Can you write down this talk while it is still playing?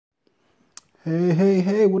Hey, hey,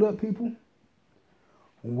 hey, what up, people?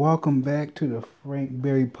 Welcome back to the Frank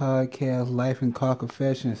Berry Podcast, Life and Car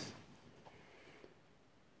Confessions.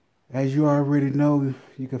 As you already know,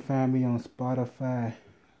 you can find me on Spotify,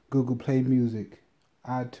 Google Play Music,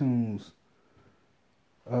 iTunes,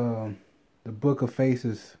 um, The Book of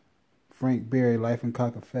Faces, Frank Berry, Life and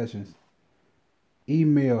Car Confessions.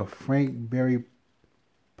 Email frankberrypod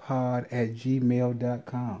at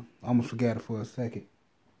gmail.com. I almost forgot it for a second.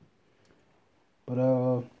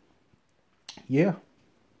 But, yeah.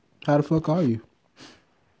 How the fuck are you?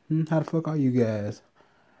 How the fuck are you guys?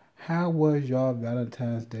 How was y'all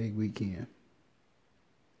Valentine's Day weekend?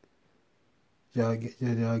 Did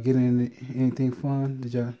y'all get anything fun?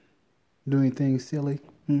 Did y'all do anything silly?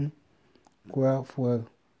 Go out for a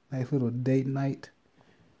nice little date night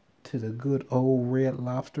to the good old Red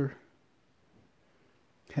Lobster.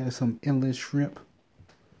 Had some endless shrimp.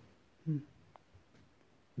 Hmm.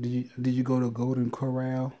 Did you go to Golden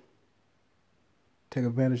Corral? Take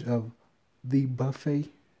advantage of the buffet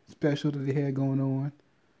special that they had going on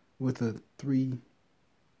with a 3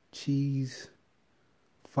 cheese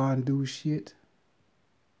fondue shit?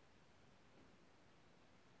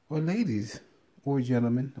 Or ladies, or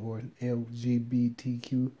gentlemen, or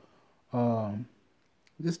LGBTQ, um,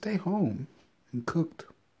 just stay home and cooked,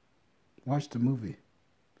 watch the movie,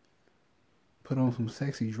 put on some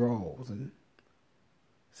sexy drawers and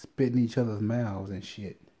spit in each other's mouths and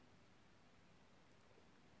shit.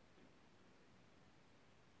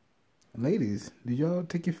 Ladies, did y'all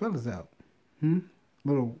take your fellas out? Hmm?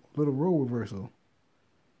 Little role reversal.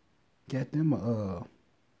 Got them a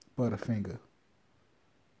Butterfinger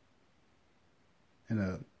and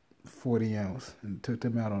a 40 ounce and took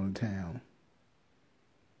them out on the town.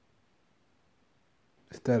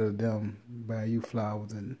 Instead of them buying you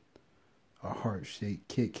flowers and a heart-shaped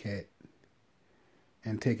Kit Kat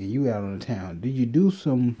and taking you out on the town. Did you do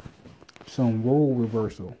some role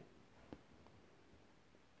reversal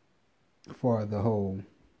for the whole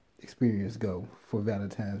experience go for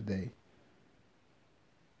Valentine's Day?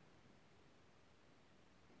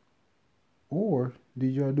 Or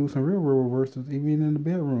did y'all do some real role reversals even in the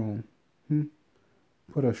bedroom? Hmm?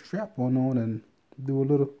 Put a strap on and do a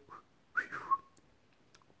little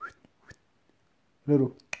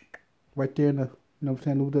right there in the, you know what I'm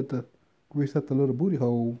saying, let the grease up the little booty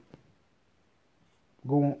hole.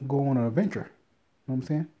 Go on an adventure. You know what I'm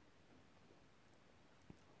saying?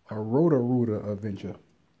 A Roto-Rooter adventure.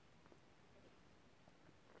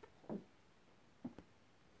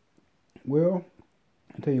 Well,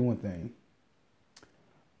 I'll tell you one thing.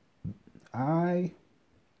 I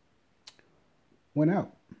went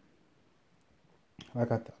out.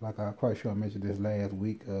 Like I quite sure I mentioned this last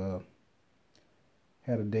week.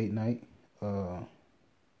 Had a date night.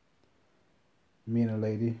 Me and a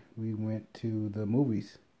lady, we went to the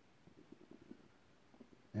movies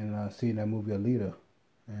and seen that movie Alita,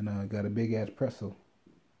 and got a big ass pretzel,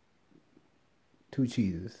 2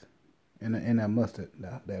 cheeses, and that mustard,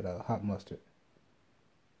 that hot mustard.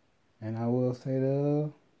 And I will say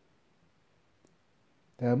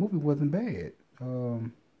that movie wasn't bad.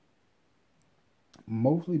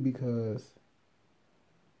 Mostly because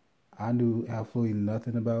I knew absolutely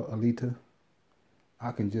nothing about Alita.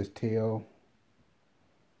 I can just tell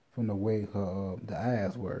from the way her the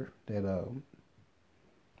eyes were that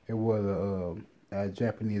it was a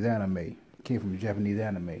Japanese anime. It came from Japanese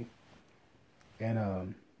anime, and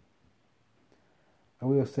I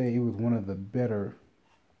will say it was one of the better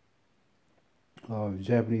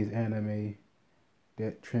Japanese anime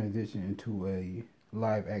that transitioned into a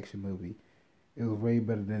live action movie. It was way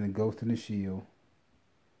better than the Ghost in the Shield.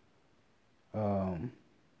 Um,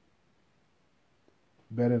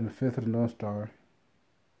 Better than the Fifth of the North Star.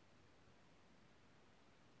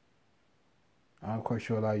 I'm quite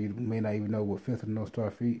sure a lot of you may not even know what Fifth of the North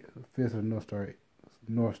Star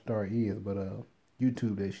is, but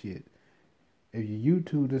YouTube that shit. If you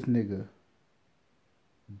YouTube this nigga,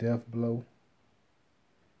 Death Blow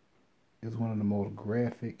is one of the most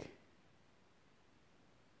graphic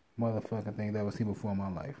motherfucking things I've ever seen before in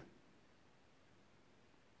my life.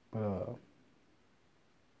 But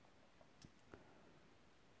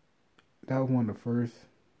that was one of the first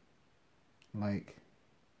like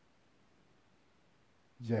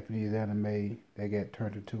Japanese anime that got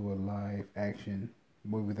turned into a live action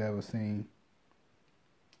movie that I've ever seen.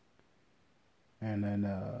 And then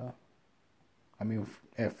I mean,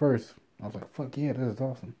 at first I was like, "Fuck yeah, this is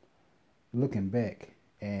awesome." Looking back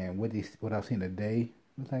and what I've seen today,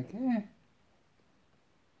 it's like,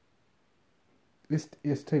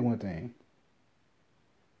 it's tell you one thing.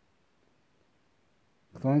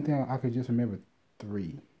 The only thing I could just remember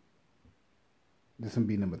three. This will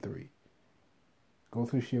be number 3.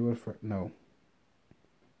 Ghost in the Shield was first. No.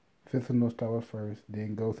 Fist of the North Star was first.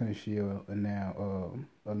 Then Ghost in the Shield. And now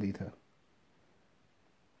Alita.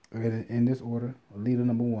 In this order. Alita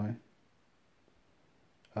number 1.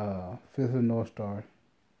 Fist of the North Star.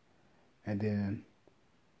 And then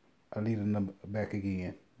Alita number back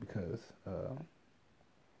again. Because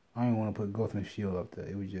I didn't want to put Ghost in the Shield up there.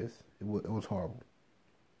 It was just, it was horrible.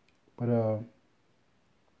 But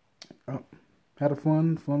had a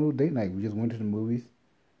fun little date night. We just went to the movies.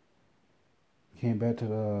 Came back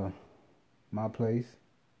to my place.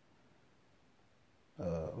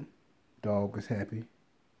 Dog was happy.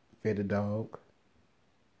 Fed the dog.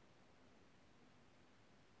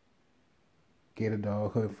 Gave the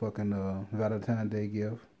dog her fucking Valentine Day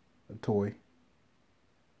gift, a toy.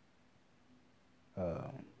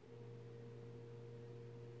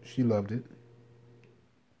 She loved it.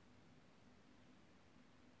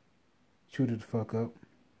 Chewed it the fuck up.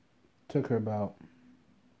 Took her about,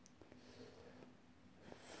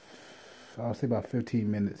 I'll say about 15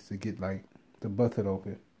 minutes to get like, to bust it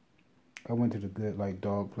open. I went to the good like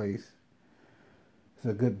dog place. It's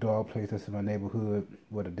a good dog place that's in my neighborhood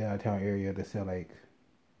with a downtown area that sell like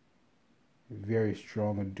very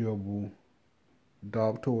strong and durable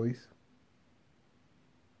dog toys.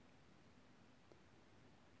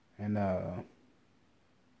 And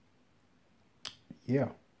yeah.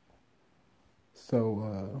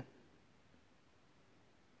 So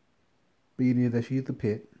being that she's the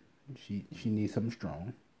pit, she needs something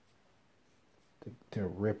strong to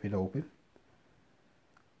rip it open.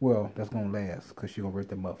 Well, that's gonna last because she gonna rip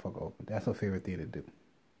that motherfucker open. That's her favorite thing to do.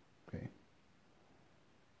 Okay.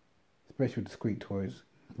 Especially with the squeak toys.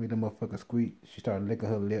 When the motherfucker squeak, she started licking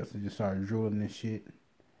her lips and just started drooling and shit.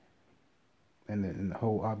 And then the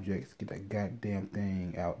whole objects get that goddamn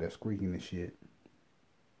thing out there squeaking and shit.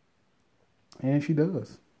 And she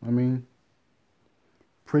does. I mean,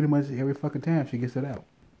 pretty much every fucking time she gets it out.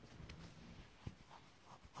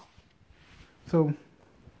 So,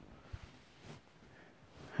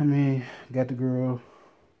 I mean, got the girl,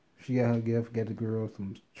 she got her gift, got the girl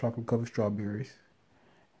some chocolate covered strawberries.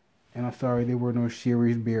 And I'm sorry, there were no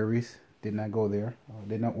Sherry's berries. Did not go there.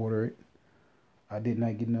 Did not order it. I did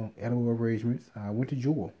not get no edible arrangements. I went to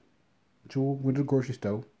Jewel. Went to the grocery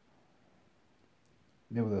store.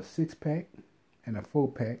 There was a 6-pack and a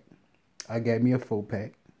 4-pack. I got me a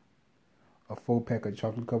 4-pack. A 4-pack of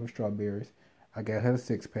chocolate covered strawberries. I got her a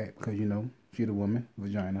 6-pack because, you know, she the woman,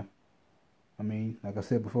 vagina. I mean, like I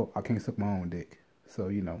said before, I can't suck my own dick. So,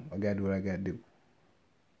 you know, I gotta do what I gotta do.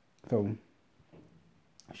 So,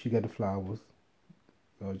 she got the flowers.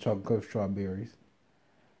 Chocolate covered strawberries.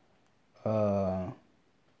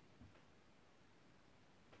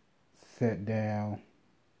 Sat down.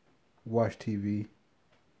 Watched TV.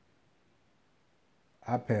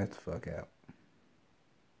 I passed the fuck out.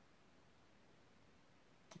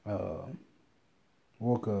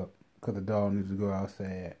 Woke up because the dog needs to go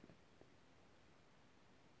outside.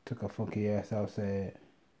 Took a funky ass outside.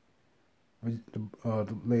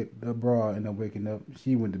 The broad ended up waking up.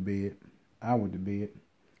 She went to bed. I went to bed.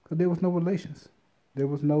 Because there was no relations. There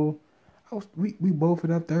was no... we both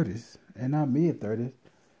in our 30s. And our mid-30s.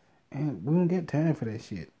 And we don't get time for that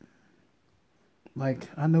shit. Like,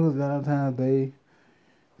 I know it's Valentine's Day.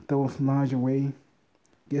 Throw some lingerie.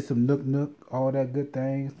 Get some nook. All that good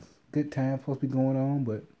things. Good time supposed to be going on.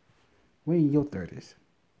 But we in your 30s.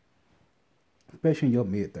 Especially in your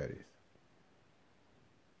mid-30s.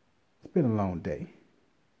 It's been a long day.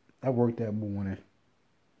 I worked that morning.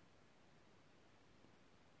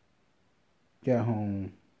 Got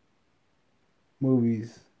home.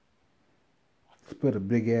 Movies. Split a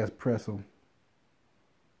big ass pretzel.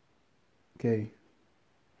 Okay.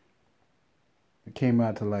 It came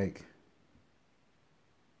out to like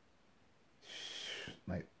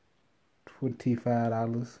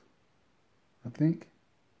 $25, I think.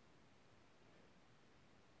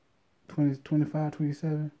 25,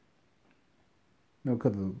 27. No,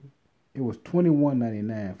 because it was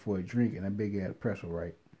 $21.99 for a drink and a big ass pretzel,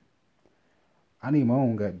 right? I need my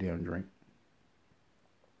own goddamn drink.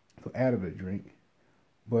 So added a drink.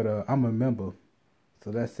 But I'm a member. So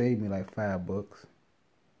that saved me like $5.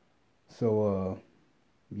 So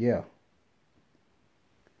yeah.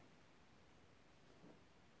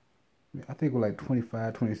 I think it was like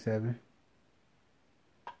 25, 27.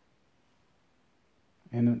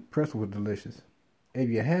 And the pretzel was delicious. If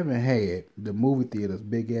you haven't had the movie theater's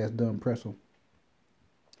big ass dumb pretzel,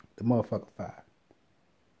 the motherfucker fire.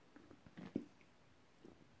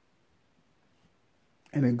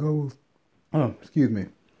 And it goes,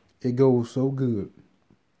 it goes so good.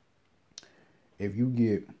 If you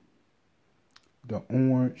get the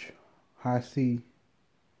orange high C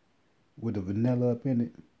with the vanilla up in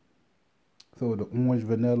it. So the orange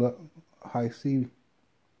vanilla high C,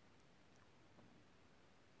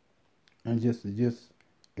 and just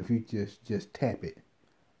if you just tap it,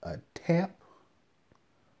 a tap,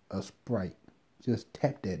 a Sprite, just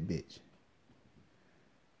tap that bitch.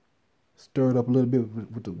 Stir it up a little bit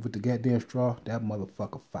with the goddamn straw. That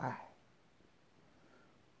motherfucker fire.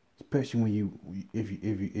 Especially when if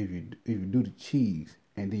you do the cheese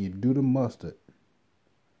and then you do the mustard,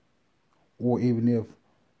 or even if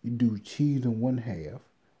you do cheese on one half,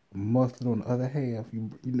 mustard on the other half,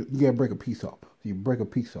 you gotta break a piece off. So you break a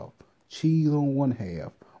piece off. Cheese on one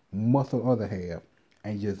half, mustard on the other half,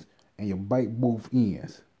 and you bite both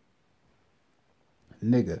ends.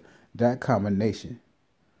 Nigga, that combination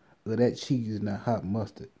of that cheese and that hot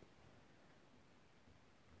mustard,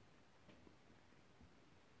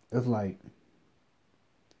 it's like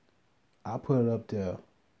I put it up there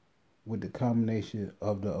with the combination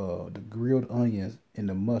of the grilled onions and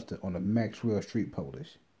the mustard on the Maxwell Street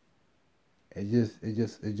Polish. It's just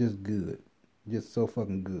good. Just so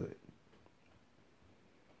fucking good.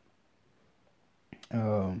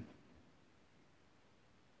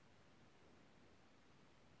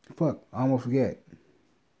 Fuck, I almost forget.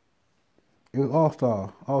 It was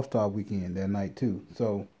All Star weekend that night too.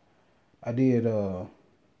 So I did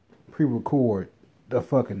pre-record the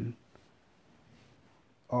fucking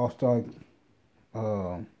All Star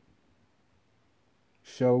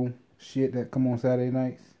show shit that come on Saturday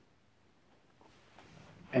nights.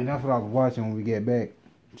 And that's what I was watching when we get back.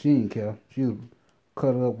 She didn't care. She was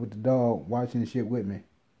cuddled up with the dog watching the shit with me.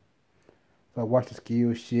 So I watched the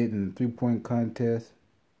skill shit and the 3-point contest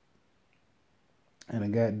and a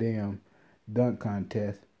goddamn dunk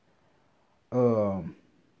contest. There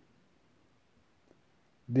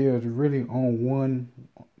was really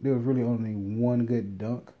only one good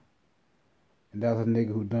dunk. And that was a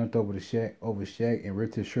nigga who dunked over Shaq and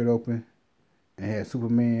ripped his shirt open and had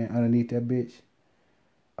Superman underneath that bitch.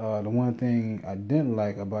 The one thing I didn't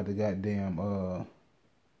like about the goddamn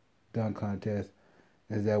dunk contest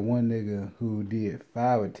is that one nigga who did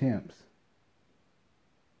 5 attempts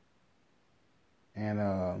and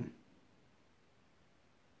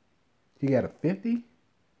he got a 50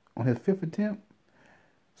 on his 5th attempt.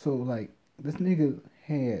 So like this nigga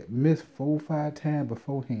had missed 4-5 times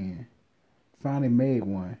beforehand, finally made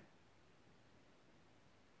one,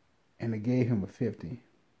 and they gave him a 50.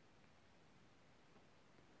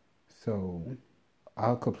 So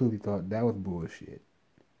I completely thought that was bullshit.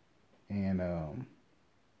 And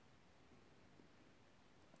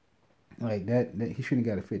like that he shouldn't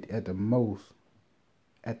have got a 50. At the most,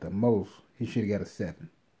 he should have got a 7.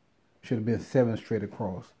 Should have been 7 straight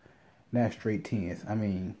across, not straight 10s. I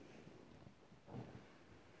mean,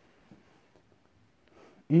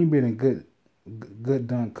 ain't been a good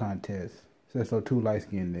dunk contest since those 2 light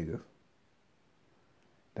skinned niggas.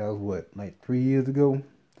 That was what, like 3 years ago?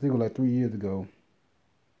 I think it was like 3 years ago.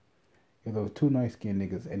 There was 2 light skinned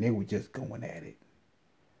niggas and they were just going at it.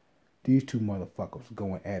 These 2 motherfuckers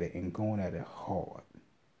going at it and going at it hard.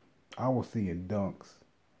 I was seeing dunks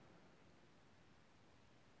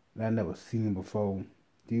that I never seen before.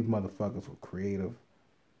 These motherfuckers were creative.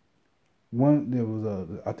 One, there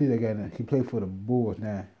was I think that guy, he played for the Bulls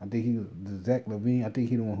now. I think he was Zach LaVine. I think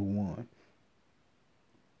he the one who won.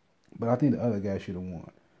 But I think the other guy should have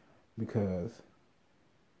won. Because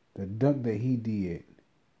the dunk that he did,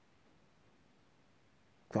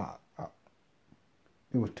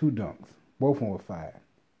 it was 2 dunks. Both of them were fire.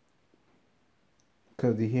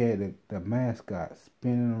 Because he had the mascot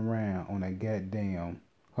spinning around on that goddamn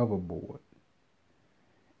hoverboard.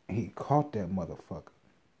 And he caught that motherfucker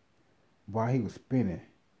while he was spinning.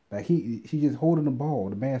 Like he just holding the ball,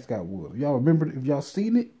 the mascot was. Y'all remember, if y'all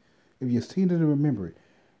seen it, if you seen it and remember it,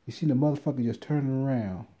 you seen the motherfucker just turning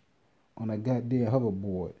around on that goddamn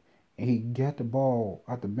hoverboard. And he got the ball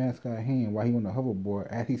out the mascot's hand while he on the hoverboard.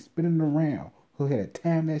 As he's spinning around, he had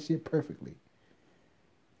timed that shit perfectly.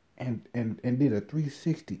 And did a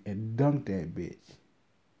 360 and dunked that bitch.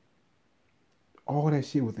 All that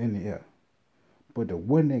shit was in the air. But the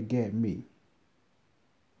one that got me,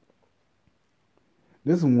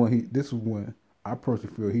 this is one I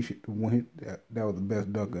personally feel he should that was the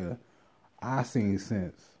best dunker I seen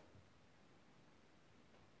since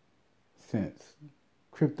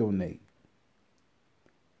Crypto Nate.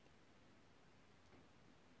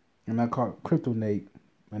 And I called Crypto Nate,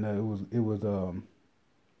 and it was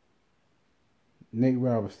Nate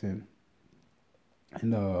Robinson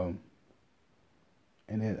and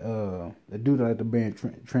then the dude that like the band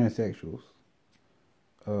Transsexuals,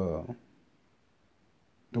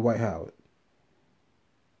 Dwight Howard.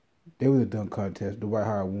 There was a dunk contest. Dwight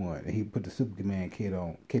Howard won, and he put the Superman cape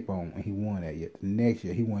on, and he won that. Yet the next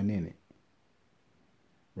year he wasn't in it,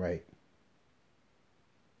 right?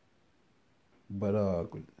 But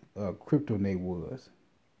Crypto Nate was,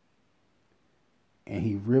 and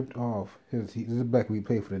he ripped off this is back when he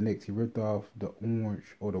played for the Knicks. He ripped off the orange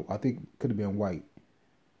or the I think could have been white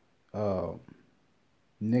uh,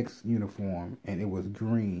 Knicks uniform, and it was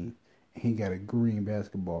green. And he got a green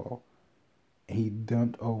basketball, and he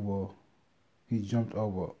jumped over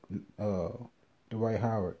Dwight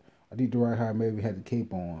Howard. I think Dwight Howard maybe had the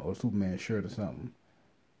cape on or Superman shirt or something.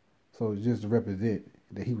 So just to represent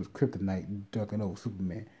that he was kryptonite dunking over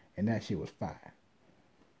Superman, and that shit was fire.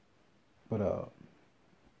 But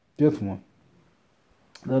this one,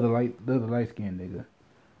 the other light skinned nigga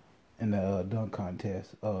in the dunk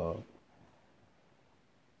contest, one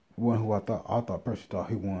who I personally thought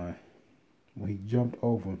he won when he jumped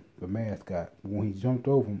over the mascot. When he jumped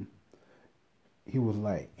over him, he was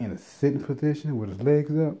like in a sitting position with his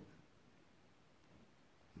legs up,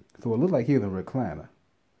 so it looked like he was a recliner.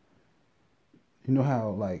 You know how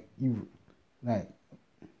like when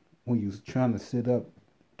you was trying to sit up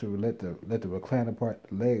to let the recliner part,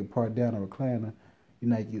 the leg part down the recliner,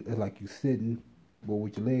 it's like you sitting, but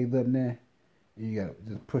with your legs up now, and you gotta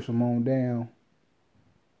just push them on down.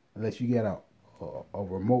 Unless you get a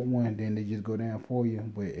remote one, then they just go down for you.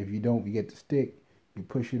 But if you don't, you get the stick, you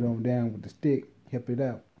push it on down with the stick, help it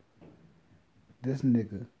out. This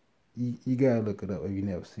nigga, you gotta look it up if you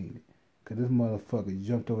never seen it. Cause this motherfucker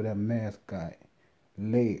jumped over that mascot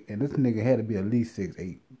leg, and this nigga had to be at least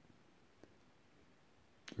 6'8",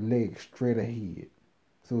 leg straight ahead.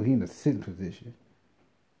 So he in a sitting position.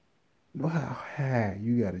 You know how high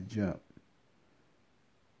you gotta jump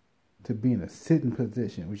to be in a sitting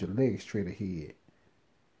position with your legs straight ahead,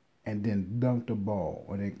 and then dunk the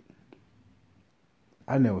ball.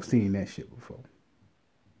 I never seen that shit before.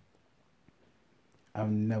 I've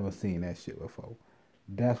never seen that shit before.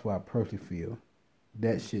 That's why I personally feel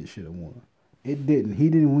that shit should have won. It didn't. He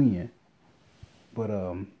didn't win. But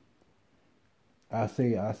I'll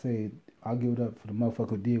give it up for the motherfucker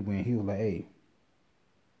who did win. He was like, hey,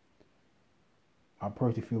 I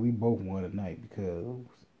personally feel we both won tonight because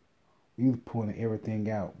we was pointing everything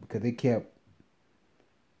out because it kept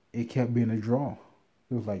being a draw.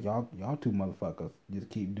 It was like y'all two motherfuckers just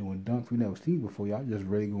keep doing dunks we never seen before. Y'all just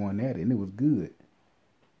really going at it, and it was good.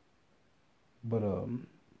 But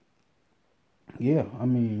yeah, I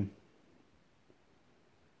mean,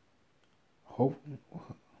 hope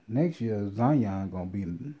next year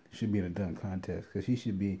Zion should be in a dunk contest because he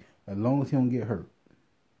should be, as long as he don't get hurt,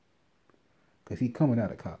 because he coming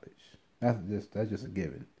out of college. That's just a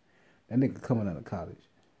given. That nigga coming out of college,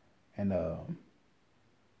 and as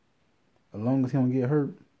long as he don't get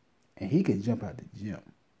hurt, and he can jump out the gym.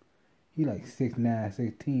 He like 6'9",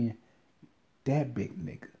 6'10", that big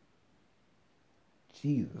nigga.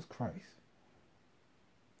 Jesus Christ.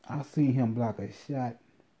 I seen him block a shot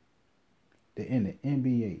that in the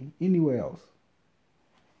NBA, anywhere else.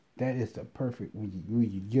 That is the perfect, when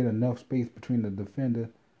you get enough space between the defender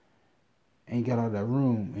and get out of that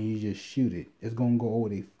room and you just shoot it. It's gonna go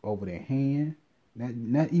over their hand.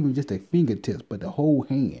 Not even just their fingertips, but the whole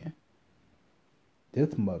hand.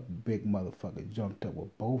 This big motherfucker jumped up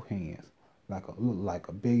with both hands looked like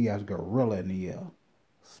a big ass gorilla in the air.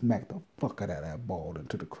 Smacked the fuck out of that ball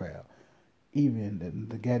into the crowd. Even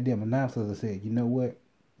the goddamn announcers said, you know what?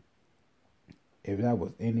 If that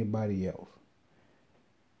was anybody else,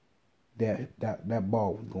 that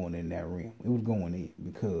ball was going in that rim. It was going in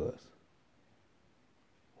because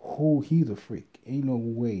he's a freak. Ain't no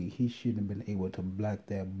way he shouldn't have been able to block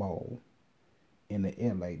that ball in the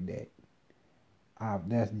air like that.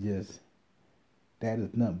 That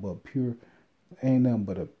is nothing but pure, ain't nothing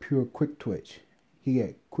but a pure quick twitch. He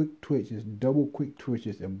got quick twitches, double quick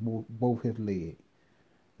twitches in both his legs.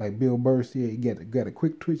 Like Bill Burr said, he got a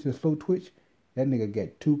quick twitch and a slow twitch. That nigga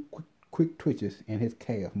got two quick twitches in his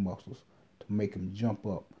calf muscles to make him jump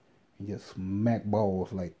up and just smack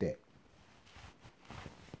balls like that.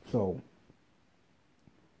 So,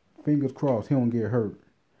 fingers crossed he don't get hurt,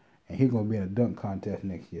 and he's gonna be in a dunk contest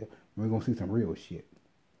next year. We're gonna see some real shit.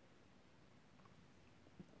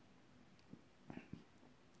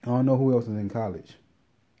 I don't know who else is in college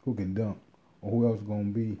who can dunk, or who else is gonna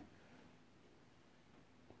be.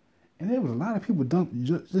 And there was a lot of people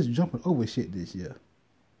just jumping over shit this year.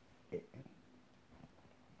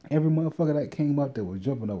 Every motherfucker that came up there was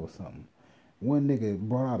jumping over something. One nigga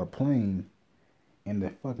brought out a plane and they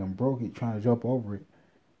fucking broke it trying to jump over it.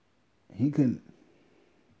 He couldn't.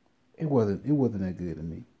 It wasn't that good to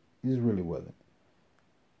me. It just really wasn't.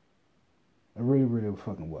 I really, really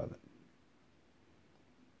fucking wasn't.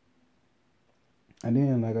 And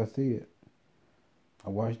then, like I said,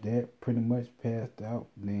 I watched that, pretty much passed out,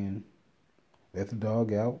 then let the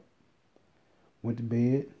dog out, went to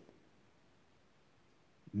bed.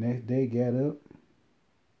 Next day, got up.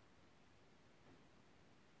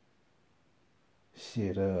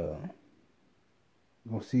 Shit, gonna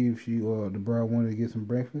see if the bride wanted to get some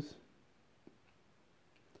breakfast.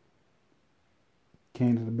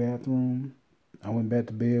 Came to the bathroom. I went back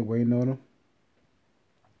to bed waiting on her.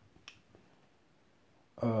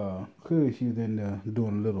 Clearly she was in there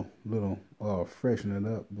doing a little freshening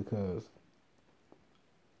up because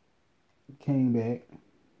came back.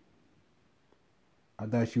 I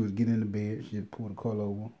thought she was getting into bed. She just pulled the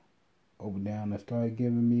collar over down, and started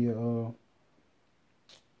giving me a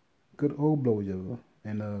good old blowjob.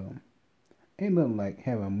 And ain't nothing like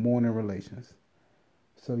having morning relations.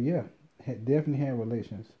 So yeah, definitely had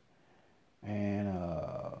relations. And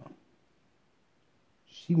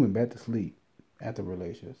she went back to sleep after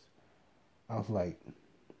relations. I was like,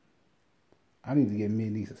 I need to get me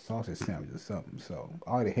at least a sausage sandwich or something. So I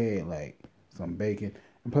already had like some bacon,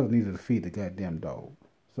 and plus I needed to feed the goddamn dog.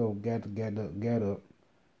 So got up, get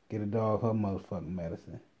the dog her motherfucking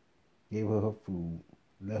medicine, gave her food,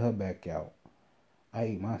 let her back out. I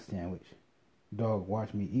ate my sandwich. Dog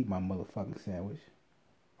watched me eat my motherfucking sandwich.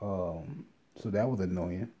 So that was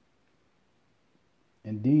annoying.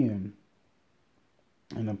 And then,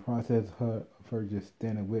 in the process of her just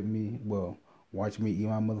standing with me, well, watching me eat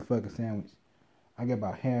my motherfucking sandwich, I get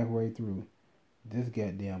about halfway through. This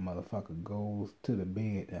goddamn motherfucker goes to the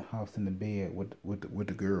bed and hops in the bed with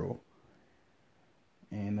the girl.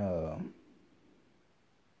 And I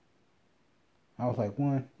was like,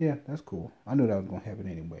 one, yeah, that's cool. I knew that was gonna happen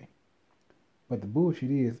anyway. But the bullshit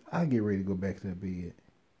is, I get ready to go back to the bed.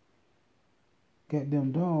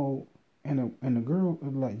 Goddamn dog and the girl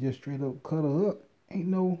is like just straight up cut her up. Ain't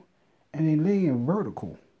no, and they laying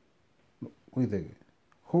vertical. What is it?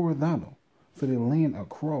 Horizontal. So they're laying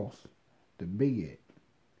across the bed.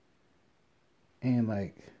 And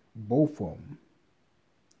like both of them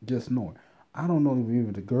just snoring. I don't know if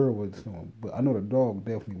even the girl was snoring, but I know the dog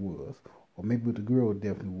definitely was. Or maybe the girl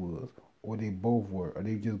definitely was. Or they both were. Or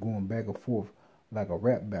they just going back and forth like a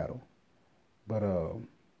rap battle. But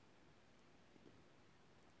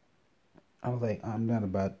I was like, I'm not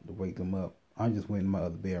about to wake them up. I just went in my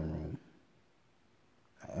other bedroom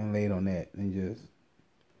and laid on that and just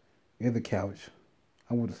in the couch.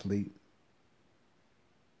 I went to sleep.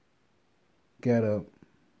 Got up.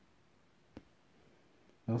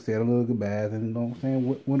 I said a little goodbyes and you know what I'm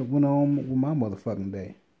saying, went on with my motherfucking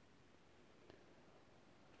day.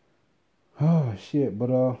 Oh shit, but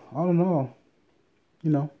all in all, you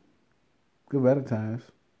know, good Valentine's.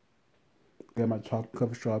 Got my chocolate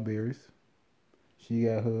covered strawberries. She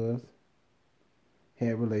got hers.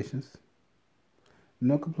 Had relations.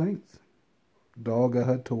 No complaints. Dog got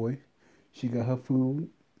her toy. She got her food.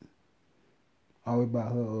 I always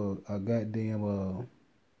bought her a goddamn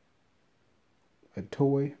a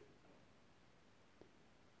toy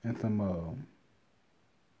and some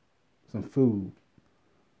food,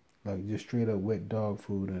 like just straight up wet dog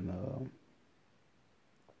food, and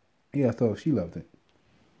yeah, so she loved it.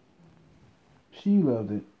 She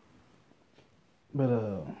loved it. But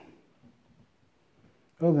other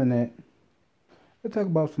than that, let's talk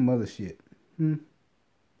about some other shit. Talk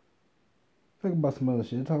about some other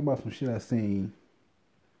shit. Talk about some shit I seen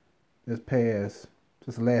this past,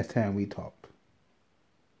 just the last time we talked.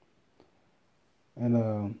 And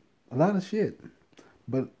a lot of shit.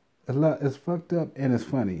 But it's fucked up and it's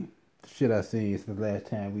funny. Shit I seen since the last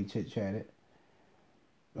time we chit chatted.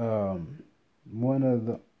 I'm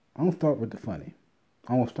gonna start with the funny.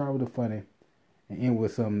 I'm gonna start with the funny and end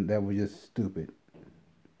with something that was just stupid.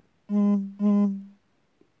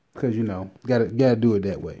 Cause you know, gotta do it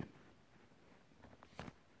that way.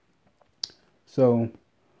 So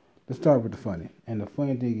let's start with the funny. And the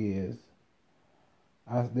funny thing is,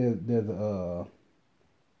 there's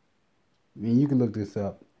I mean, you can look this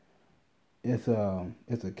up. It's a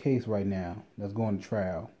case right now that's going to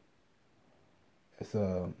trial. It's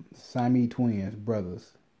Siamese twins,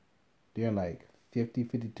 brothers. They're like 50,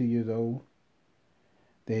 52 years old.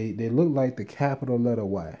 They look like the capital letter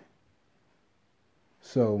Y.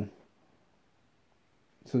 So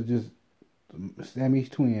just Siamese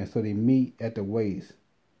twins. So they meet at the waist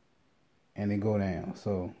and they go down.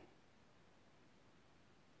 So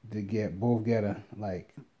they both got a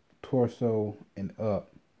like torso and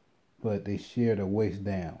up, but they share the waist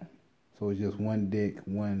down. So it's just one dick,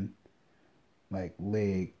 one like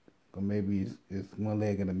leg, or maybe it's one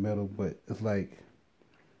leg in the middle, but it's like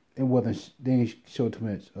it wasn't. They didn't show too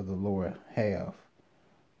much of the lower half,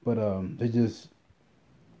 but they just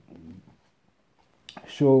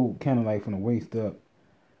showed kind of like from the waist up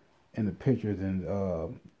in the pictures and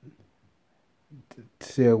to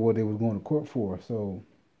tell what they was going to court for. So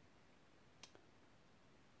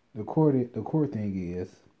the court thing is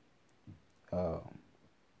uh,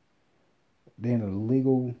 they're in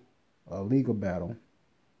a legal battle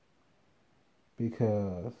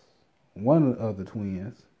because one of the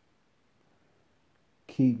twins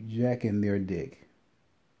keep jacking their dick.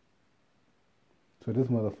 So this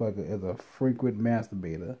motherfucker is a frequent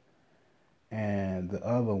masturbator, and the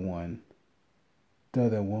other one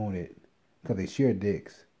doesn't want it because they share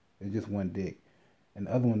dicks. It's just one dick, and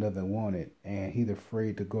the other one doesn't want it, and he's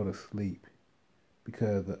afraid to go to sleep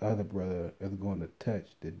because the other brother is going to touch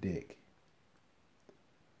the dick.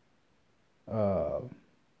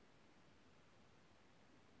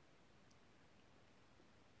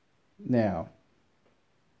 Now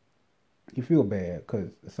you feel bad because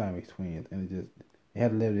the Siamese twins, and they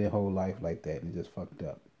had to live their whole life like that, and it just fucked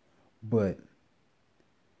up. But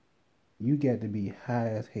you got to be high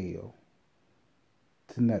as hell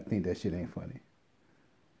to not think that shit ain't funny.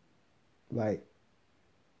 Like,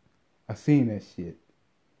 I seen that shit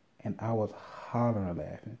and I was hollering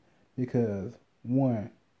laughing because one,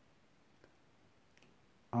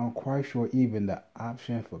 I'm quite sure even the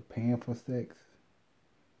option for paying for sex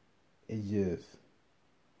is just,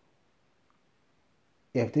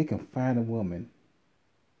 if they can find a woman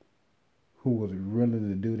who was willing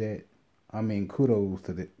to do that, I mean, kudos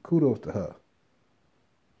to her.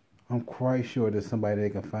 I'm quite sure there's somebody they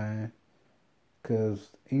can find,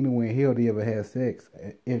 cause ain't no way in hell they ever had sex.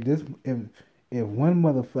 If one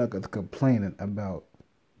motherfucker's complaining about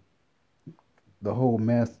the whole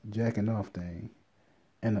mass jacking off thing,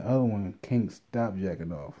 and the other one can't stop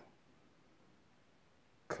jacking off,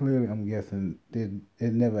 clearly I'm guessing they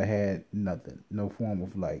never had nothing, no form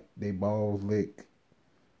of like they balls lick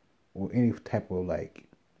or any type of like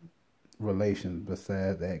relation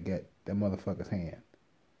besides that got that motherfucker's hand.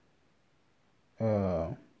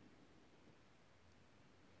 I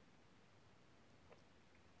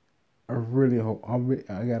really hope I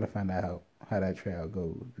gotta find out how that trial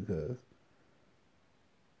goes because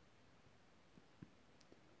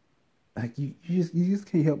like you just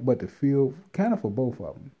can't help but to feel kind of for both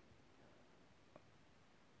of them.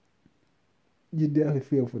 You definitely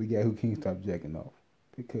feel for the guy who can't stop jacking off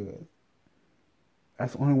because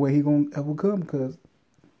that's the only way he gonna ever come. Because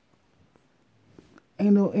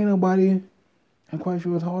ain't nobody. I'm quite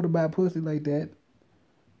sure it's hard to buy pussy like that.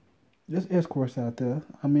 There's escorts out there.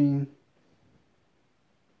 I mean,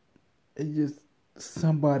 it's just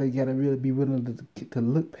somebody gotta really be willing to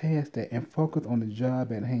look past that and focus on the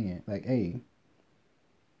job at hand. Like, hey,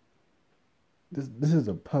 this is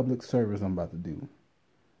a public service I'm about to do.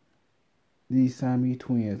 These Siamese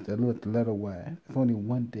twins that look the letter Y. It's only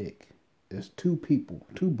one dick. There's two people,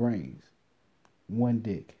 two brains, one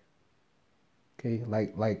dick. Okay,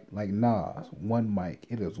 like Nas, one mic.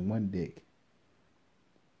 It is one dick.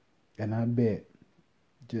 And I bet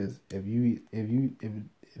just if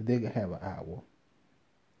they could have an hour,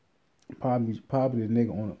 probably the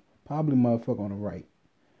nigga probably motherfucker on the right,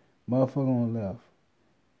 motherfucker on the left,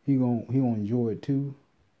 he gonna enjoy it too,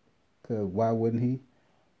 cause why wouldn't he?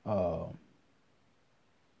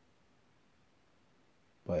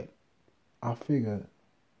 But I figure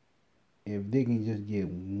if they can just get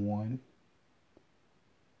one,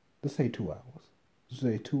 let's say 2 hours. Let's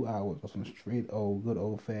say 2 hours of some straight good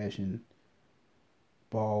old fashioned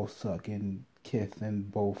ball sucking, kissing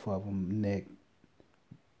both of them, neck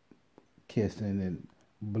kissing and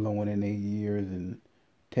blowing in their ears and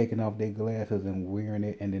taking off their glasses and wearing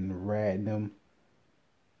it and then riding them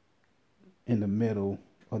in the middle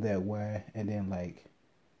of that Y and then like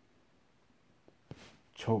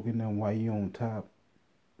choking them while you on top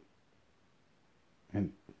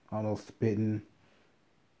and almost spitting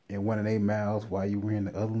in one of their mouths while you wearing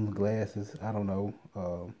the other one's glasses. I don't know,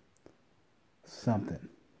 something.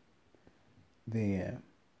 Then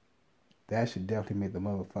that should definitely make the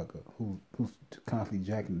motherfucker who's constantly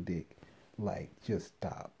jacking the dick like just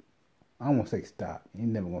stop. I don't want to say stop. You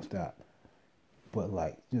never gonna stop. But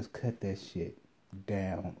like just cut that shit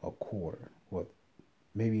down a quarter or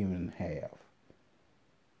maybe even half.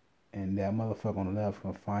 And that motherfucker on the left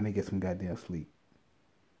can finally get some goddamn sleep.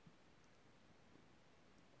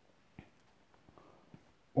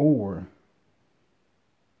 Or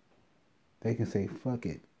they can say fuck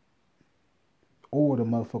it. Or the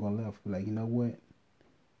motherfucker on the left be like, you know what?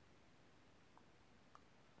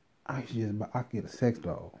 I could get a sex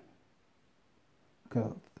doll.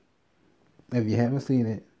 Cause if you haven't seen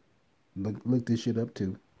it, Look this shit up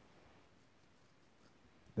too.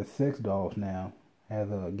 The sex dolls now has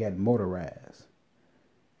got motorized,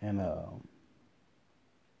 and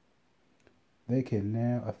they can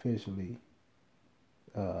now officially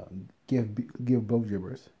uh, give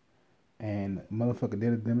blowjobbers. And motherfucker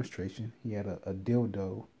did a demonstration. He had a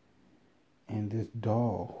dildo, and this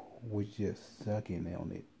doll was just sucking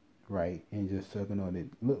on it, right, and just sucking on it.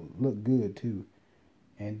 Look good too.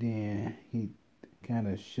 And then he kind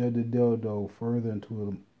of shoved the dildo further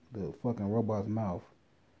into the fucking robot's mouth,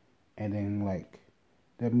 and then like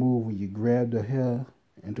that move when you grab the hair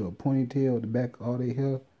into a ponytail, the back of all their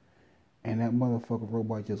hair, and that motherfucker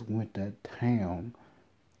robot just went to town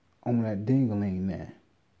on that dingaling there.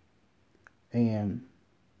 And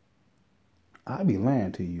I'd be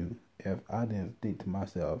lying to you if I didn't think to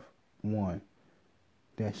myself, one,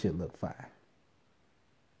 that shit look fire.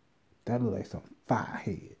 That look like some fire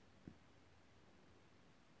head.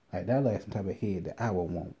 Like that look like some type of head that I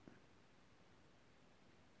would want.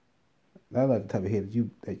 That like the type of head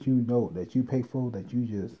that you know that you pay for, that you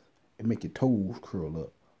just it make your toes curl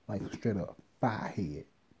up like straight up fire head.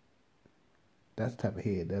 That's the type of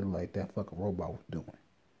head that like that fucking robot was doing.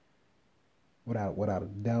 Without a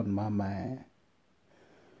doubt in my mind,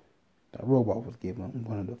 that robot was giving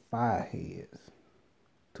one of the fire heads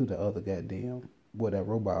to the other goddamn. Boy, that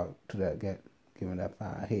robot to that got giving that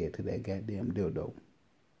fire head to that goddamn dildo.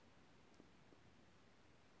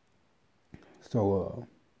 So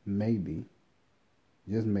maybe,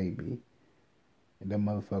 just maybe, and that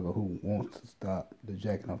motherfucker who wants to stop the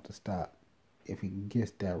jacking off to stop, if he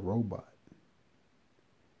gets that robot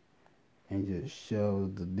and just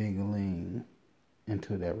shoves the ding-a-ling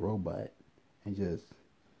into that robot and just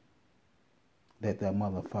let that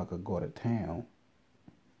motherfucker go to town.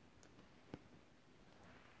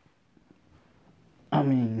 I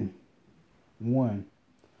mean, one,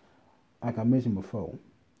 like I mentioned before,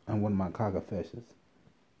 on one of my cock confessions,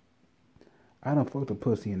 I done fucked a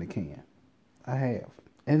pussy in the can. I have.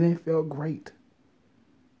 And it felt great.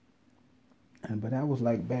 But that was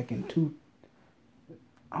like back in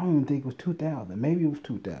I don't even think it was 2000. Maybe it was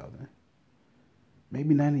 2000.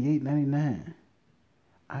 Maybe 98, 99.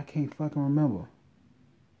 I can't fucking remember.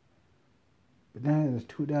 But now it's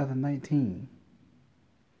 2019.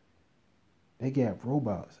 They got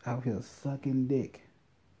robots out here sucking dick.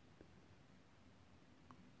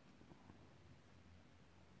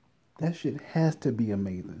 That shit has to be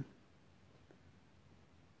amazing.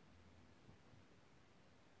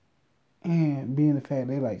 And being the fact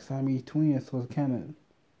they like Siamese twins, so it's kind of,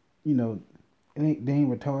 they ain't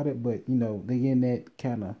retarded, but they in that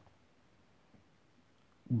kind of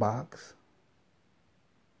box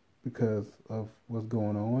because of what's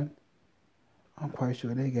going on. I'm quite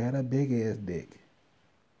sure they got a big ass dick,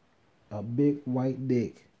 a big white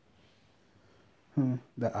dick.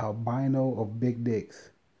 The albino of big dicks.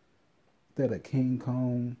 Instead of King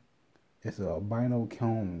Kong, it's a albino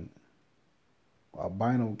Kong.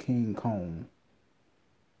 Albino King Kong.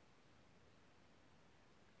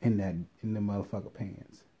 In the motherfucker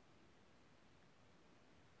pants.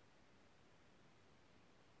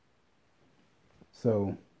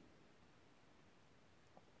 So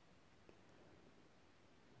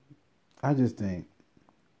I just think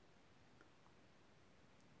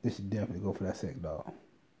this should definitely go for that sex doll.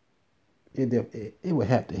 It would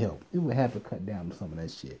have to help. It would have to cut down some of that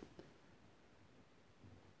shit.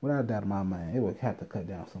 Without a doubt in my mind, it would have to cut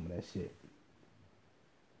down some of that shit.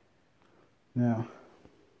 Now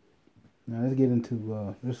let's get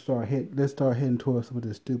into let's start heading towards some of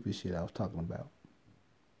the stupid shit I was talking about.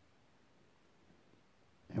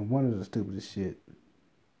 And one of the stupidest shit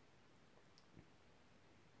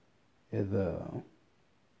is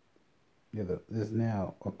there's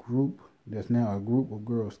now a group of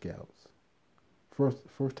Girl Scouts.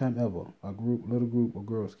 First time ever, little group of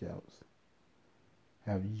Girl Scouts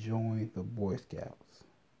have joined the Boy Scouts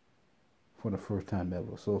for the first time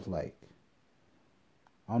ever. So it's like,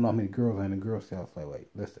 I don't know how many girls are in the Girl Scouts, like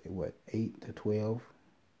let's say 8 to 12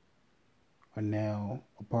 are now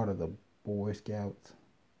a part of the Boy Scouts.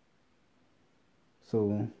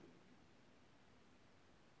 So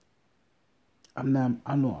I know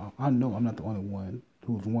I'm not the only one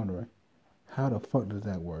who's wondering, how the fuck does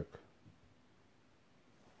that work?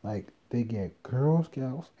 Like, they get Girl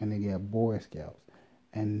Scouts and they get Boy Scouts,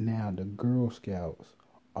 and now the Girl Scouts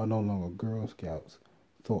are no longer Girl Scouts.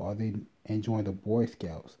 So are they enjoying the Boy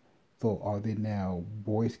Scouts? So are they now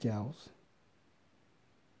Boy Scouts?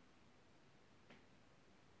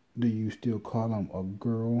 Do you still call them a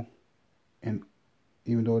girl, and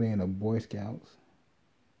even though they're in the Boy Scouts?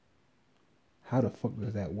 How the fuck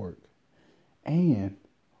does that work? And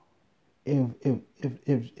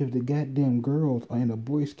If the goddamn girls are in the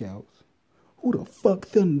Boy Scouts, who the fuck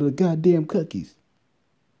selling the goddamn cookies?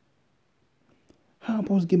 How I'm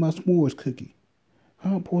supposed to get my s'mores cookie?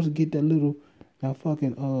 How I'm supposed to get that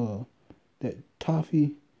fucking that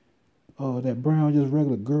toffee, that brown just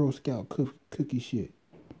regular Girl Scout cookie shit,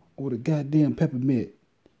 or the goddamn peppermint,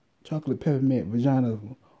 chocolate peppermint vagina.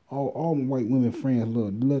 All my white women friends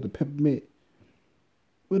love the peppermint.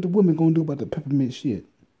 What the women gonna do about the peppermint shit?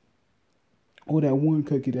 Or that one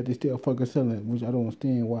cookie that they still fucking selling, which I don't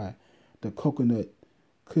understand why. The coconut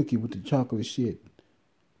cookie with the chocolate shit.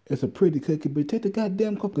 It's a pretty cookie, but take the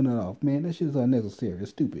goddamn coconut off, man. That shit is unnecessary. It's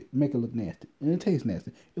stupid. Make it look nasty. And it tastes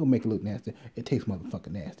nasty. It'll make it look nasty. It tastes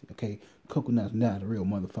motherfucking nasty, okay? Coconut's not a real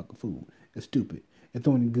motherfucking food. It's stupid. It's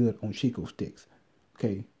only good on Chico sticks,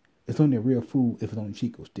 okay? It's only a real food if it's on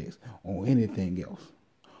Chico sticks. On anything else.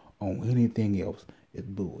 On anything else, it's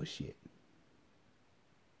bullshit.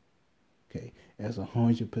 Okay? That's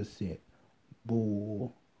 100%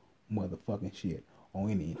 bull motherfucking shit on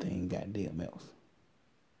anything goddamn else.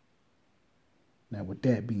 Now, with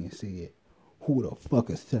that being said, who the fuck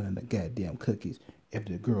is selling the goddamn cookies if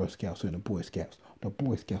the Girl Scouts and the Boy Scouts? The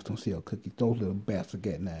Boy Scouts don't sell cookies. Those little bastards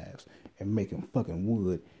got knives and making fucking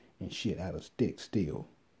wood and shit out of sticks still.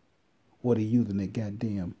 Or they using their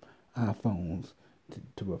goddamn iPhones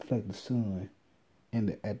to reflect the sun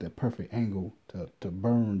and at the perfect angle to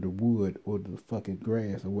burn the wood or the fucking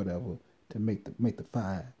grass or whatever to make the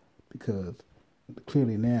fire, because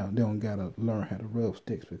clearly now they don't gotta learn how to rub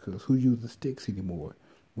sticks, because who uses sticks anymore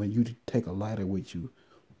when you take a lighter with you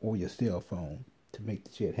or your cell phone to make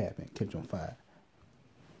the shit happen, catch on fire.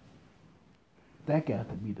 That got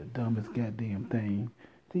to be the dumbest goddamn thing.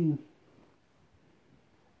 See,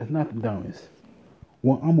 it's not the dumbest.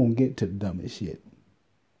 Well, I'm gonna get to the dumbest shit.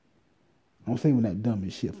 I'm saving that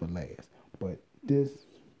dumbest shit for last. But this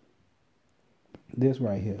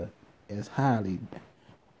right here is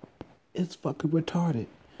it's fucking retarded.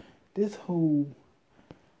 This whole,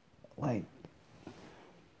 like,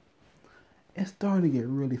 it's starting to get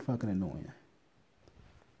really fucking annoying.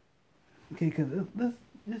 Okay, because this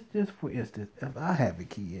just for instance, if I have a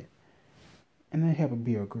kid and they happen to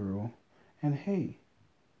be a girl, and hey,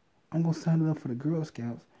 I'm gonna sign it up for the Girl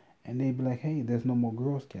Scouts, and they be like, hey, there's no more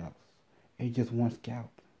Girl Scouts. It's just one Scout.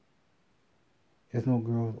 There's no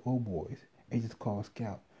girls or boys. It's just called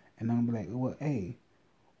Scout. And I'm like, well, hey,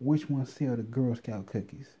 which one sell the Girl Scout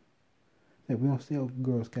cookies? Like, we don't sell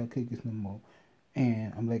Girl Scout cookies no more.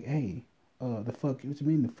 And I'm like, hey, the fuck, what you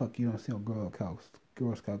mean the fuck you don't sell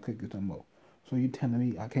Girl Scout cookies no more? So you telling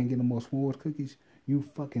me I can't get no more s'mores cookies? You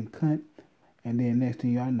fucking cunt. And then next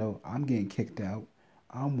thing I know, I'm getting kicked out.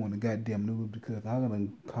 I'm on the goddamn news because I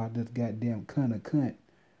done called this goddamn cunt a cunt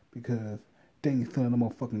because they ain't selling no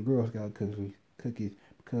more fucking Girl Scout cookies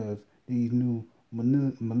because these new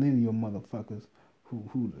millennial motherfuckers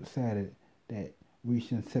who decided that we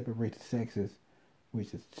shouldn't separate the sexes,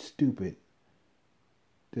 which is stupid.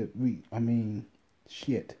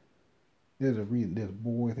 Shit. There's a reason. There's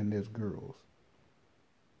boys and there's girls.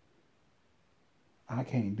 I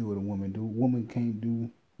can't do what a woman do. Woman can't do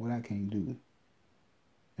what I can't do.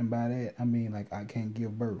 And by that, I mean, like, I can't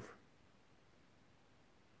give birth.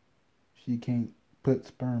 She can't put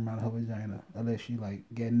sperm out of her vagina unless she, like,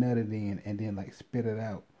 get nutted in and then, like, spit it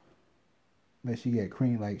out. Unless she get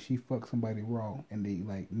cream, like, she fucked somebody raw and they,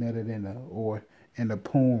 like, nutted in her, or in the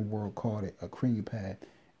porn world called it a cream pad.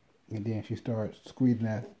 And then she starts squeezing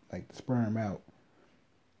that, like, the sperm out.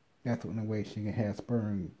 That's the only way she can have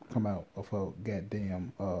sperm come out of her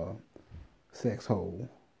goddamn sex hole.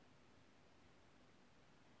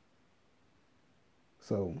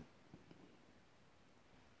 So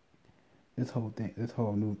this whole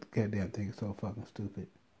new goddamn thing is so fucking stupid.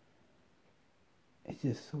 It's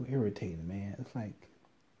just so irritating, man. It's like,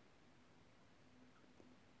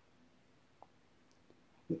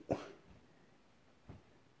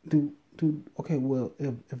 okay, well,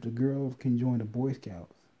 if the girls can join the Boy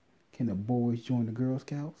Scouts, can the boys join the Girl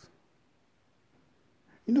Scouts?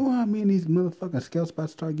 You know how many of these motherfucking scouts about to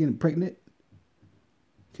start getting pregnant?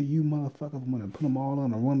 Cause you motherfuckers want to put them all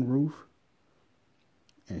on one roof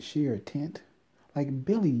and share a tent? Like,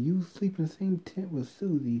 Billy, you sleep in the same tent with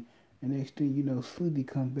Susie, and next thing you know, Susie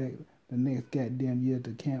comes back the next goddamn year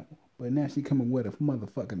to camp, but now she coming with a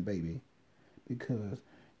motherfucking baby. Because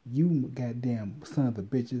you goddamn sons of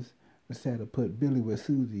bitches decided to put Billy with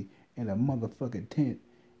Susie in a motherfucking tent,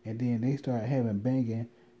 and then they start banging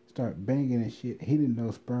and shit. He didn't know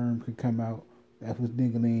sperm could come out that was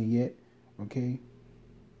dingling yet, okay?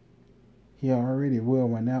 He already well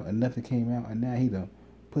went out and nothing came out, and now he done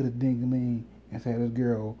put a dingling inside this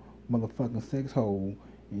girl motherfucking sex hole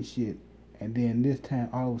and shit, And then this time,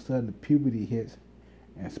 all of a sudden, the puberty hits,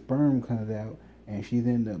 and sperm comes out, and she's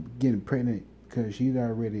ended up getting pregnant because she's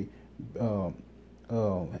already had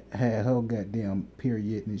her goddamn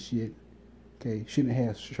period and shit. Okay, she done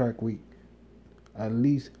had Shark Week at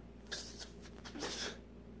least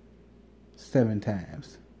 7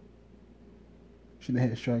 times. She done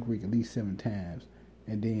had Shark Week at least 7 times,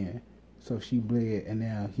 and then so she bled, and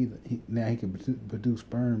now he can produce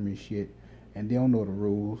sperm and shit, and they don't know the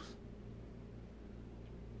rules.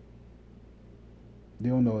 They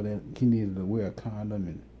don't know that he needed to wear a condom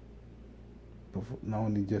and not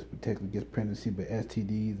only just protect against pregnancy, but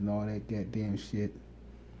STDs and all that goddamn shit.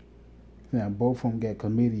 Now both of them got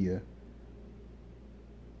chlamydia.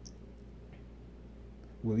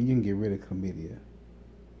 Well, you can get rid of chlamydia.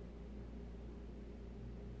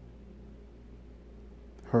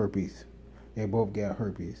 Herpes. They both got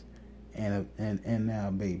herpes, and now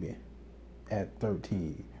a baby at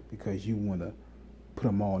 13 because you want to put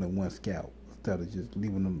them all in one scalp instead of just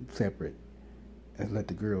leaving them separate and let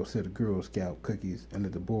the girls set the Girl Scout cookies and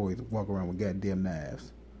let the boys walk around with goddamn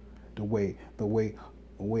knives. The way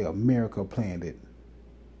America planned it.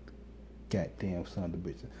 Goddamn son of a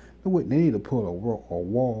bitch. They need to put a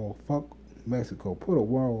wall. Fuck Mexico. Put a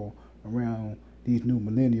wall around these new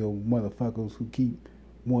millennial motherfuckers who keep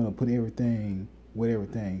want to put everything with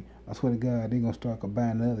everything. I swear to God, they gonna start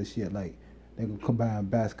combining other shit. Like they gonna combine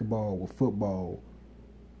basketball with football,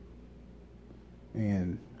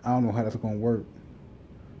 and I don't know how that's gonna work.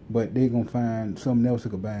 But they gonna find something else to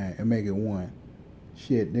combine and make it one.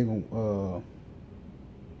 Shit, they gonna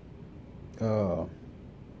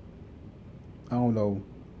I don't know.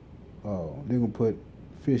 They gonna put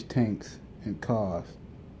fish tanks in cars.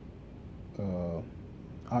 They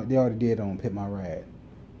already did on Pit My Ride.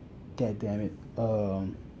 God damn it.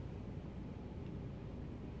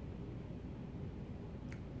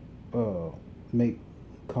 Make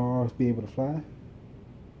cars be able to fly.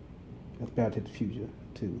 That's Back to the Future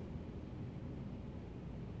too.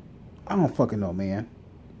 I don't fucking know, man.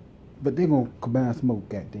 But they gonna combine some more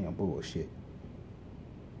goddamn bullshit.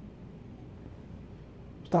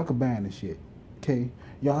 Stop combining shit, okay?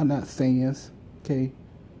 Y'all not Saiyans, okay?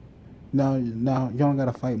 Now y'all don't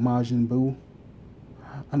gotta fight Majin Buu.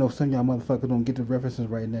 I know some of y'all motherfuckers don't get the references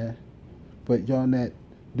right now, but y'all not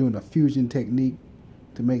doing a fusion technique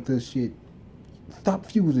to make this shit. Stop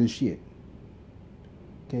fusing shit,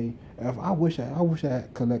 okay? I wish I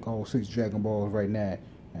could collect all 6 Dragon Balls right now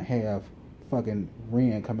and have fucking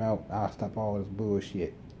Ren come out. I'll stop all this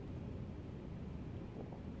bullshit.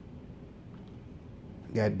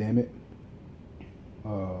 God damn it.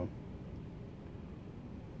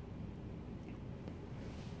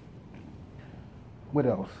 What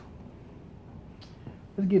else?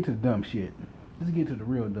 Let's get to the dumb shit. Let's get to the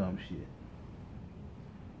real dumb shit.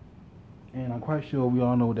 And I'm quite sure we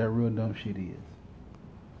all know what that real dumb shit is.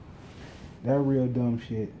 That real dumb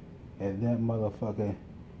shit is that motherfucker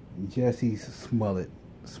Jesse Smollett.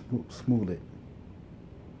 This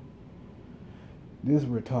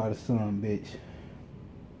retarded son bitch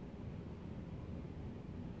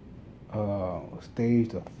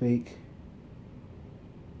staged a fake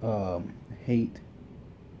hate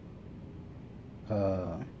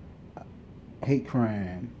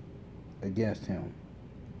crime against him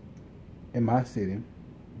in my city.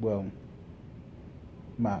 Well,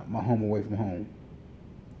 my home away from home.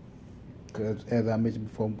 Because as I mentioned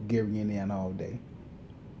before, Gary in all day.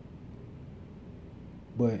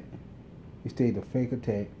 But he staged a fake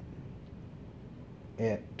attack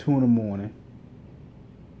at 2 in the morning.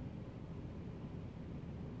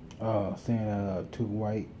 Saying 2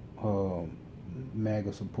 white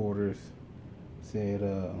MAGA supporters said,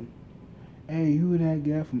 hey, you that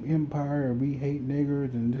guy from Empire, we hate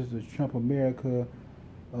niggers, and this is Trump America,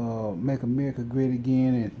 make America great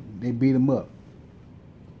again, and they beat him up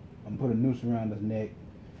and put a noose around his neck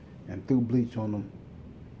and threw bleach on him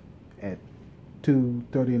at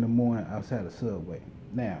 2:30 in the morning outside the subway.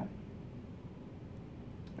 Now,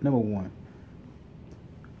 number one,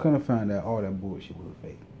 come to find out all that bullshit was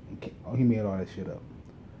fake. He made all that shit up.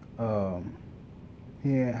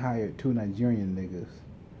 He had hired 2 Nigerian niggas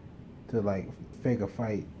to like fake a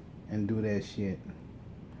fight and do that shit.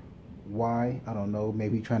 Why? I don't know.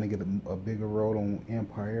 Maybe trying to get a bigger role on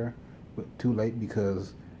Empire, but too late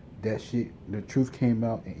because that shit, the truth came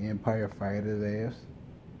out and Empire fired his ass.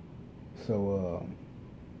 So,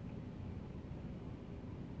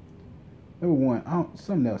 number one,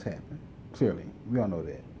 something else happened. Clearly, we all know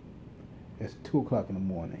that. It's 2 o'clock in the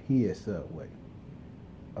morning. He at Subway.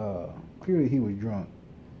 Clearly he was drunk,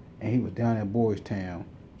 and he was down at Boys Town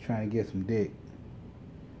trying to get some dick.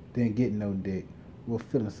 Didn't get no dick. was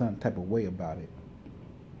feeling some type of way about it,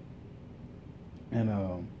 and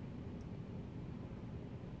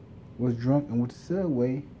was drunk and went to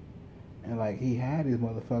Subway, and like he had these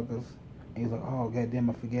motherfuckers, and he's like, oh goddamn,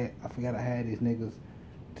 I forgot I had these niggas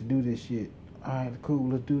to do this shit. All right, cool,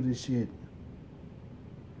 let's do this shit.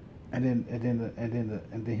 And then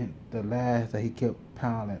the lies that he kept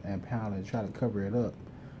pounding and pounding, trying to cover it up,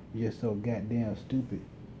 just so goddamn stupid.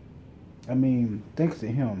 I mean, thanks to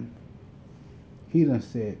him, he done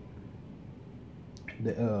set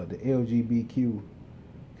the LGBTQ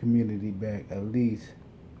community back at least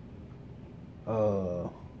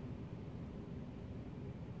I'll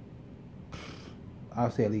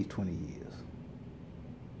say at least 20 years.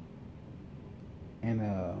 And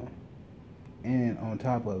on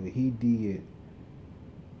top of it, he did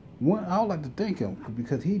one. I would like to thank him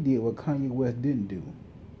because he did what Kanye West didn't do.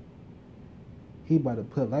 He about to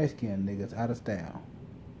put light skinned niggas out of style.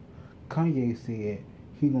 Kanye said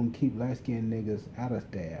he gonna keep light skinned niggas out of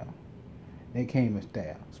style. They came in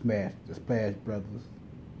style. The Splash Brothers.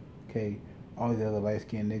 Okay, all the other light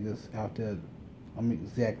skinned niggas out there. I mean,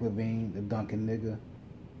 Zach Levine, the dunking nigga.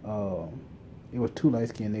 It was 2 light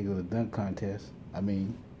skinned niggas in the dunk contest. I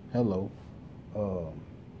mean, hello. Who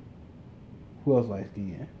else light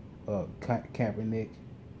skinned? Kaepernick.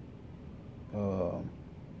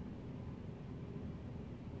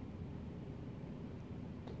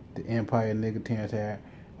 The Empire nigga, Terrence Howard.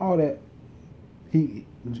 All that. He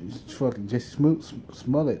fucking just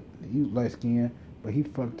Smollett. He was light skinned, but he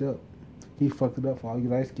fucked up. He fucked it up for all you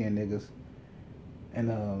light skinned niggas.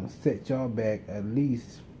 And set y'all back at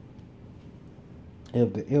least.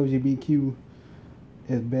 If the LGBTQ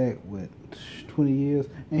is back with 20 years.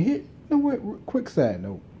 And here, you know what? Quick side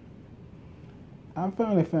note. I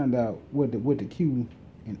finally found out what the Q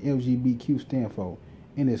and LGBTQ stand for,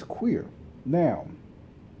 and it's queer. Now,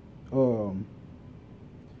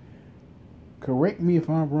 correct me if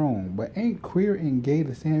I'm wrong, but ain't queer and gay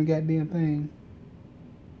the same goddamn thing?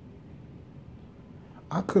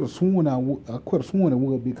 I could have sworn it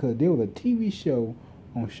was because there was a TV show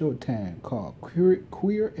on Showtime called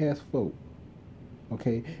Queer as Folk.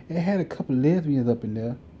 Okay, it had a couple lesbians up in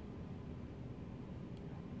there,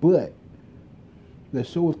 but the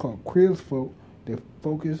show was called Queer as Folk. They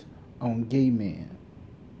focus on gay men.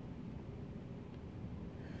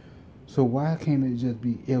 So why can't it just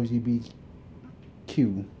be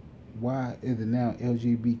LGBTQ? Why is it now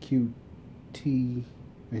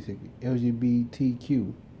basically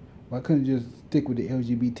LGBTQ? Why couldn't it just stick with the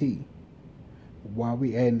LGBT? Why are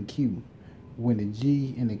we adding Q when the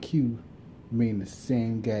G and the Q mean the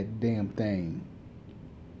same goddamn thing?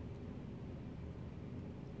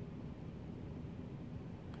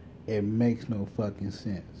 It makes no fucking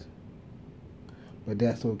sense. But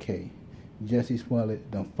that's okay. Jesse Smollett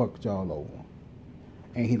done fucked y'all over.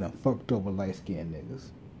 And he done fucked over light-skinned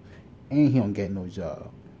niggas. And he don't get no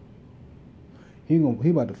job. He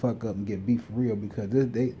about to fuck up and get beat for real because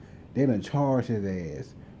they done charged his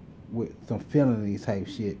ass with some felony type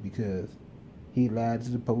shit because he lied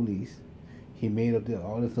to the police. He made up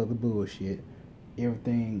all this other bullshit.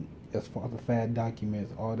 Everything as falsified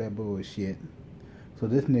documents, all that bullshit. So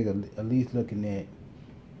this nigga at least looking at,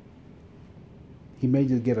 he may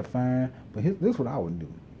just get a fine, but this is what I would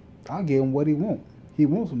do. I'll give him what he want. He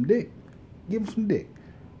wants some dick. Give him some dick.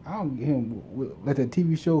 I'll give him, like that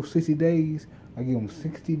TV show 60 Days, I give him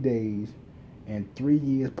 60 days and 3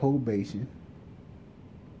 years probation.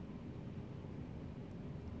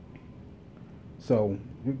 So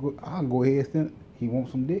I'll go ahead and send. He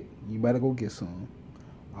wants some dick. You better go get some.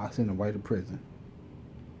 I'll send him right to prison.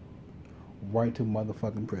 Right to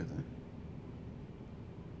motherfucking prison.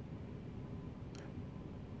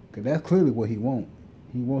 Cause that's clearly what he wants.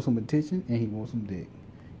 He wants some attention and he wants some dick.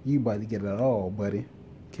 You about to get it all, buddy.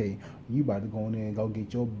 Okay, you about to go in there and go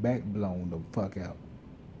get your back blown the fuck out.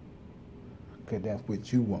 Cause that's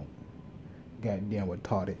what you want. Goddamn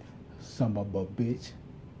retarded son of a bitch.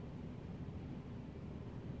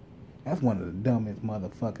 That's one of the dumbest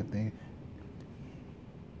motherfucking things.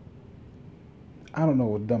 I don't know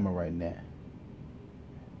what's dumber right now.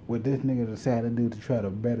 What this nigga decided to do to try to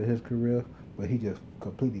better his career, but he just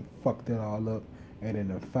completely fucked it all up. And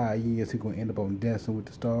in 5 years, he gonna end up on Dancing with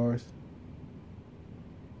the Stars.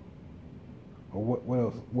 Or what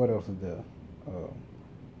else? What else is there?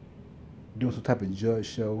 Doing some type of judge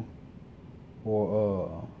show,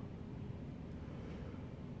 or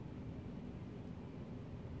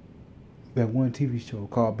that one TV show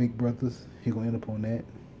called Big Brothers. He gonna end up on that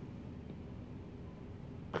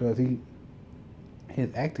because his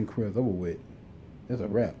acting career's over with. It's a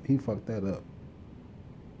wrap. He fucked that up.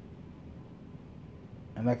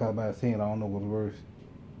 And like I was about to say, I don't know what's worse.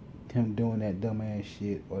 Him doing that dumbass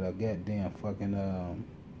shit or the goddamn fucking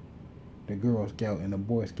the Girl Scout and the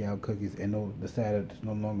Boy Scout cookies and decided to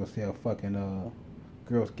no longer sell fucking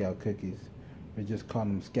Girl Scout cookies. They just call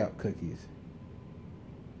them Scout cookies.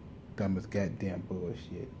 Dumbest goddamn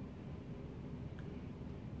bullshit.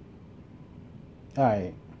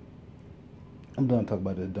 Alright. I'm done talking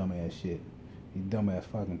about this dumbass shit. These dumbass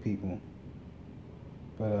fucking people.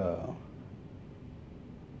 But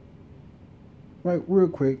right, real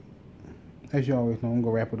quick, as you always know, I'm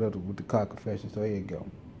gonna wrap it up with the car confession, so here you go.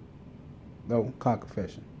 No, car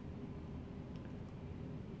confession.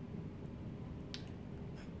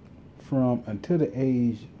 From until the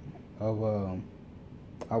age of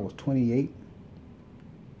I was 28,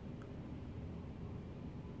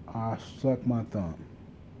 I sucked my thumb.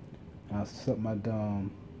 I sucked my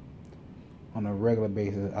thumb on a regular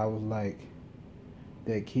basis. I was like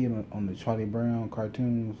that kid on the Charlie Brown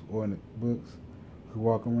cartoons or in the books who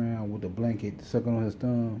walk around with a blanket sucking on his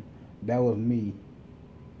thumb. That was me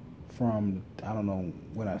from, I don't know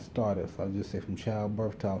when I started, so I'll just say from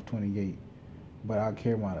childbirth till I was 28. But I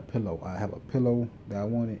carry around a pillow. I have a pillow that I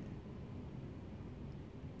wanted.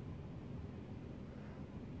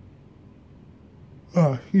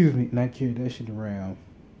 Oh, excuse me. And I carried that shit around.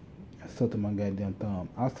 I sucked my goddamn thumb.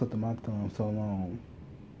 I sucked my thumb so long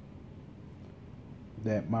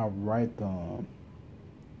that my right thumb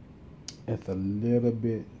is a little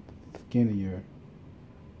bit skinnier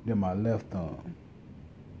than my left thumb.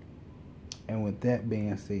 And with that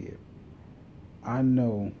being said, I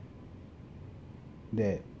know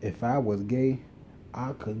that if I was gay,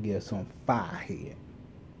 I could get some fire head.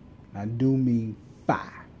 I do mean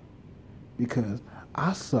fire. Because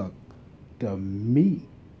I suck the meat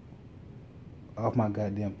off my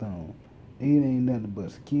goddamn thumb. It ain't nothing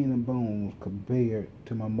but skin and bones compared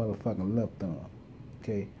to my motherfucking left thumb.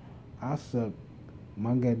 Okay? I suck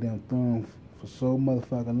my goddamn thumb for so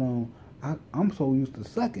motherfucking long. I'm so used to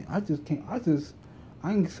sucking. I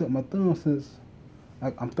ain't sucked my thumb since,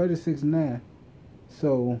 like, I'm 36 now.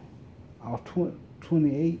 So, I was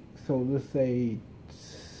 28. So, let's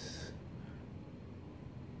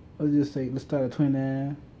start at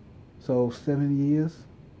 29. So, 7 years.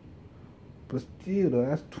 But still, though,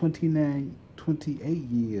 that's 28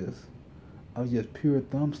 years of just pure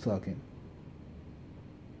thumb sucking.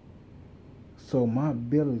 So, my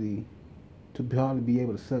ability to probably be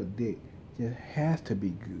able to suck dick just has to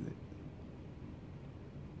be good.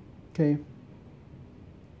 Okay?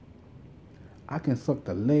 I can suck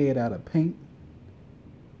the lead out of paint,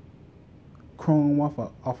 chrome off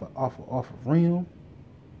a rim.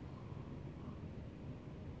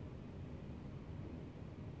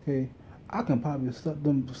 Okay? I can probably suck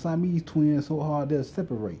them Siamese twins so hard they'll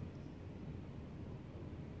separate.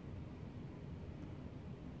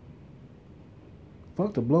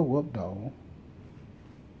 Fuck to blow up, dog.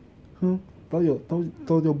 Huh? Throw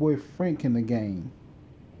your boy Frank in the game.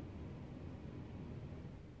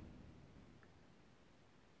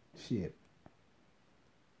 Shit.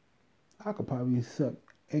 I could probably suck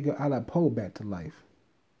Edgar Allan Poe back to life.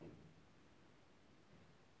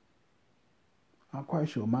 I'm quite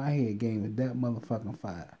sure my head game is that motherfucking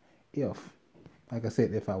fire. Like I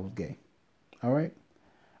said, if I was gay. Alright?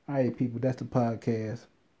 Alright, people, that's the podcast.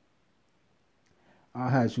 I'll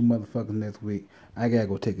hide you motherfuckers next week. I gotta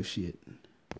go take a shit.